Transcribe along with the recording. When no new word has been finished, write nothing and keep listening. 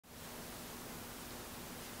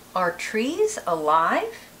Are Trees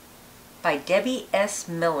Alive? By Debbie S.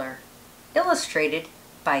 Miller. Illustrated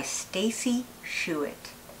by Stacey Schuett.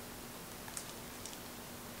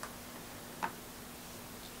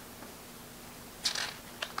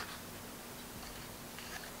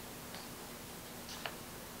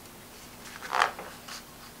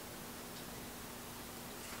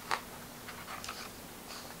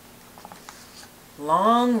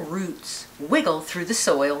 Long roots wiggle through the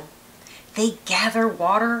soil. They gather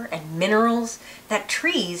water and minerals that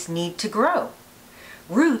trees need to grow.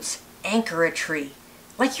 Roots anchor a tree,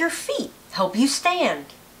 like your feet help you stand.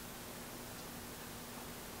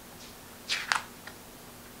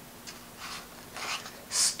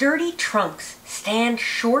 Sturdy trunks stand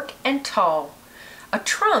short and tall. A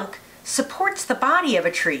trunk supports the body of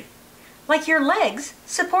a tree, like your legs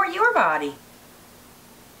support your body.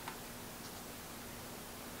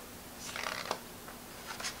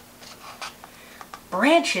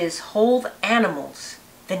 Branches hold animals,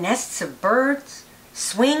 the nests of birds,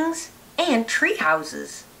 swings, and tree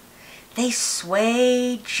houses. They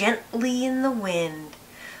sway gently in the wind,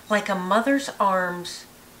 like a mother's arms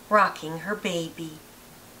rocking her baby.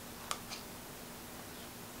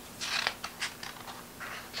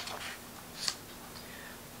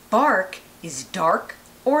 Bark is dark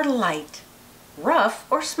or light, rough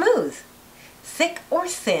or smooth, thick or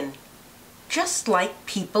thin, just like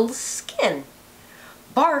people's skin.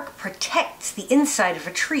 Bark protects the inside of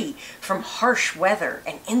a tree from harsh weather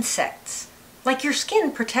and insects, like your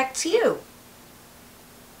skin protects you.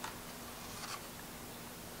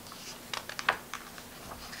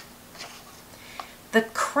 The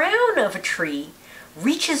crown of a tree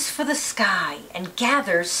reaches for the sky and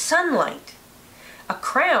gathers sunlight. A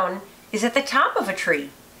crown is at the top of a tree,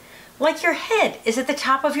 like your head is at the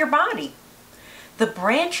top of your body. The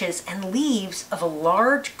branches and leaves of a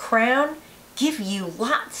large crown give you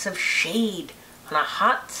lots of shade on a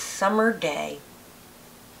hot summer day.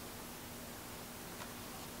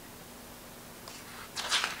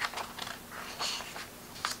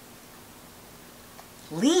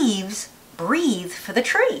 Leaves breathe for the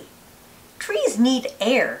tree. Trees need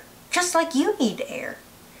air, just like you need air.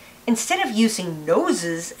 Instead of using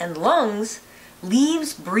noses and lungs,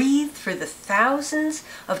 leaves breathe through the thousands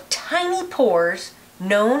of tiny pores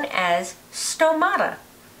known as stomata.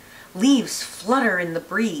 Leaves flutter in the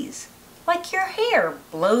breeze, like your hair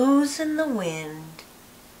blows in the wind.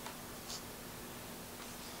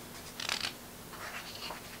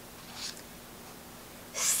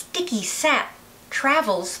 Sticky sap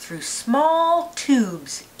travels through small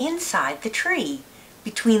tubes inside the tree,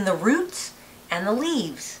 between the roots and the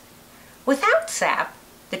leaves. Without sap,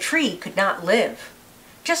 the tree could not live,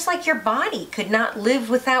 just like your body could not live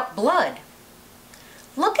without blood.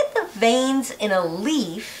 Look at the veins in a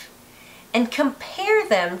leaf and compare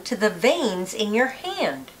them to the veins in your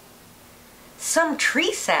hand. Some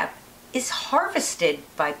tree sap is harvested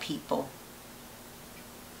by people.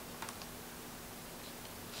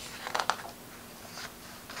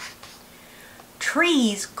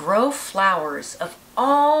 Trees grow flowers of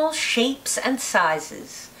all shapes and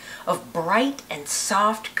sizes, of bright and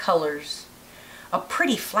soft colors. A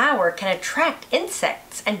pretty flower can attract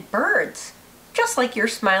insects and birds, just like your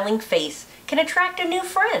smiling face can attract a new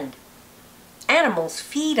friend. Animals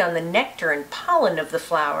feed on the nectar and pollen of the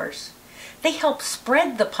flowers. They help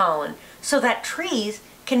spread the pollen so that trees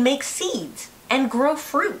can make seeds and grow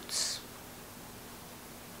fruits.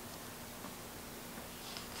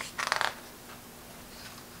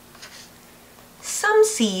 Some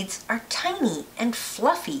seeds are tiny and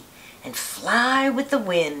fluffy and fly with the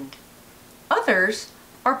wind. Others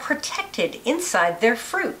are protected inside their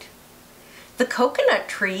fruit. The coconut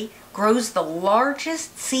tree grows the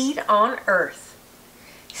largest seed on earth.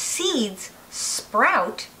 Seeds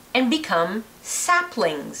sprout and become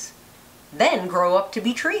saplings, then grow up to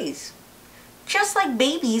be trees. Just like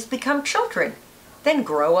babies become children, then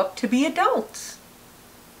grow up to be adults.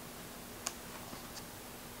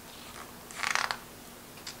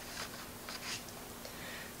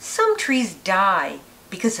 Some trees die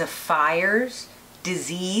because of fires,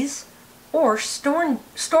 disease, or storm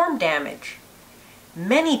damage.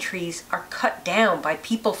 Many trees are cut down by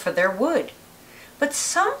people for their wood, but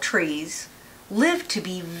some trees live to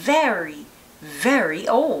be very, very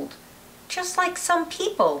old, just like some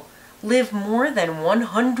people live more than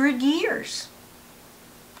 100 years.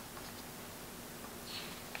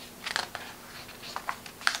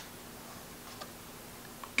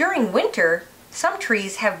 During winter, some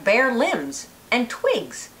trees have bare limbs and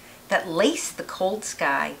twigs that lace the cold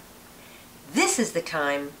sky. This is the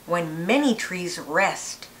time when many trees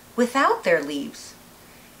rest without their leaves.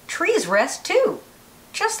 Trees rest too,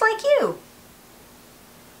 just like you.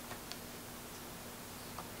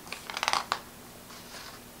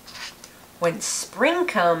 When spring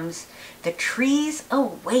comes, the trees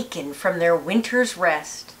awaken from their winter's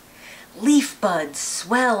rest. Leaf buds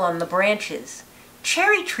swell on the branches.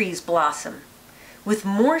 Cherry trees blossom. With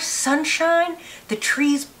more sunshine, the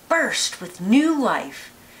trees burst with new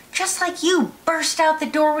life, just like you burst out the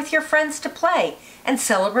door with your friends to play and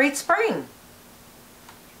celebrate spring.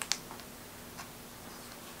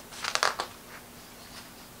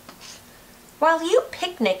 While you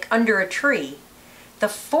picnic under a tree, the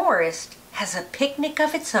forest has a picnic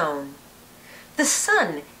of its own. The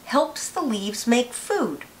sun helps the leaves make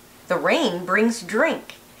food, the rain brings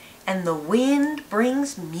drink, and the wind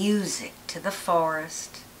brings music to the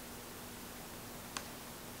forest.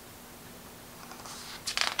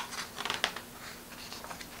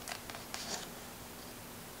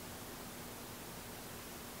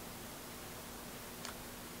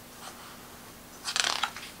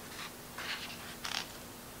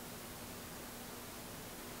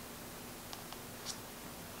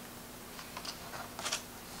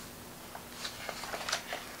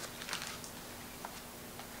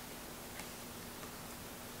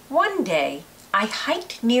 One day, I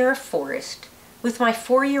hiked near a forest with my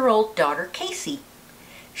 4-year-old daughter, Casey.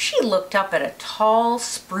 She looked up at a tall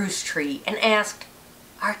spruce tree and asked,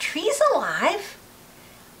 "Are trees alive?"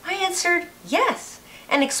 I answered, "Yes,"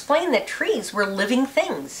 and explained that trees were living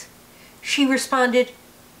things. She responded,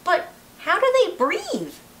 "But how do they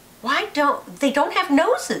breathe? They don't have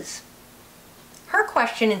noses?" Her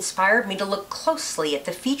question inspired me to look closely at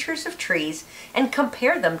the features of trees and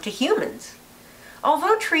compare them to humans.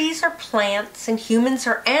 Although trees are plants and humans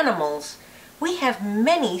are animals, we have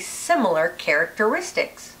many similar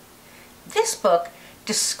characteristics. This book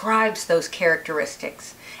describes those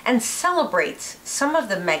characteristics and celebrates some of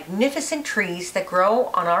the magnificent trees that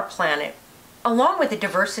grow on our planet, along with the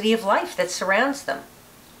diversity of life that surrounds them.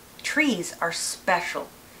 Trees are special.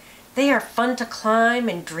 They are fun to climb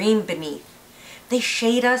and dream beneath. They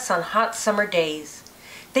shade us on hot summer days.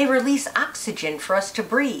 They release oxygen for us to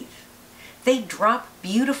breathe. They drop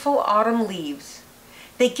beautiful autumn leaves.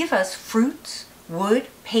 They give us fruits, wood,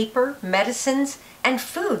 paper, medicines, and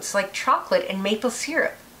foods like chocolate and maple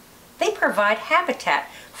syrup. They provide habitat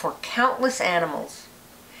for countless animals.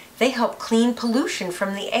 They help clean pollution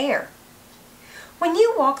from the air. When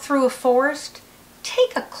you walk through a forest,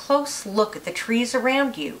 take a close look at the trees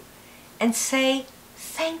around you and say,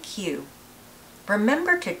 "Thank you."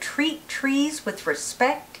 Remember to treat trees with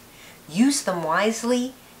respect, use them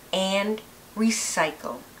wisely, and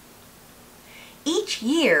recycle. Each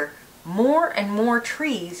year, more and more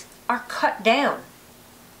trees are cut down.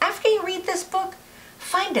 After you read this book,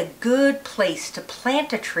 find a good place to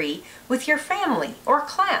plant a tree with your family or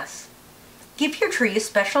class. Give your tree a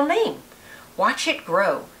special name. Watch it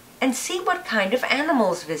grow and see what kind of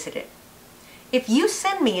animals visit it. If you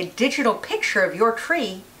send me a digital picture of your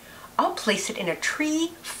tree, I'll place it in a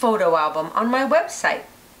tree photo album on my website.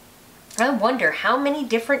 I wonder how many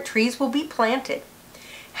different trees will be planted.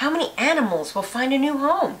 How many animals will find a new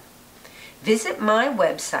home? Visit my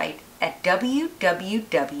website at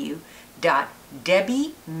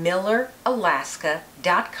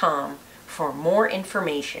www.debbiemilleralaska.com for more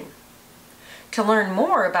information. To learn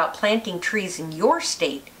more about planting trees in your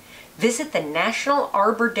state, visit the National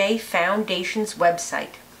Arbor Day Foundation's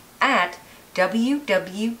website at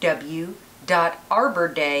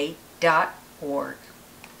www.arborday.org.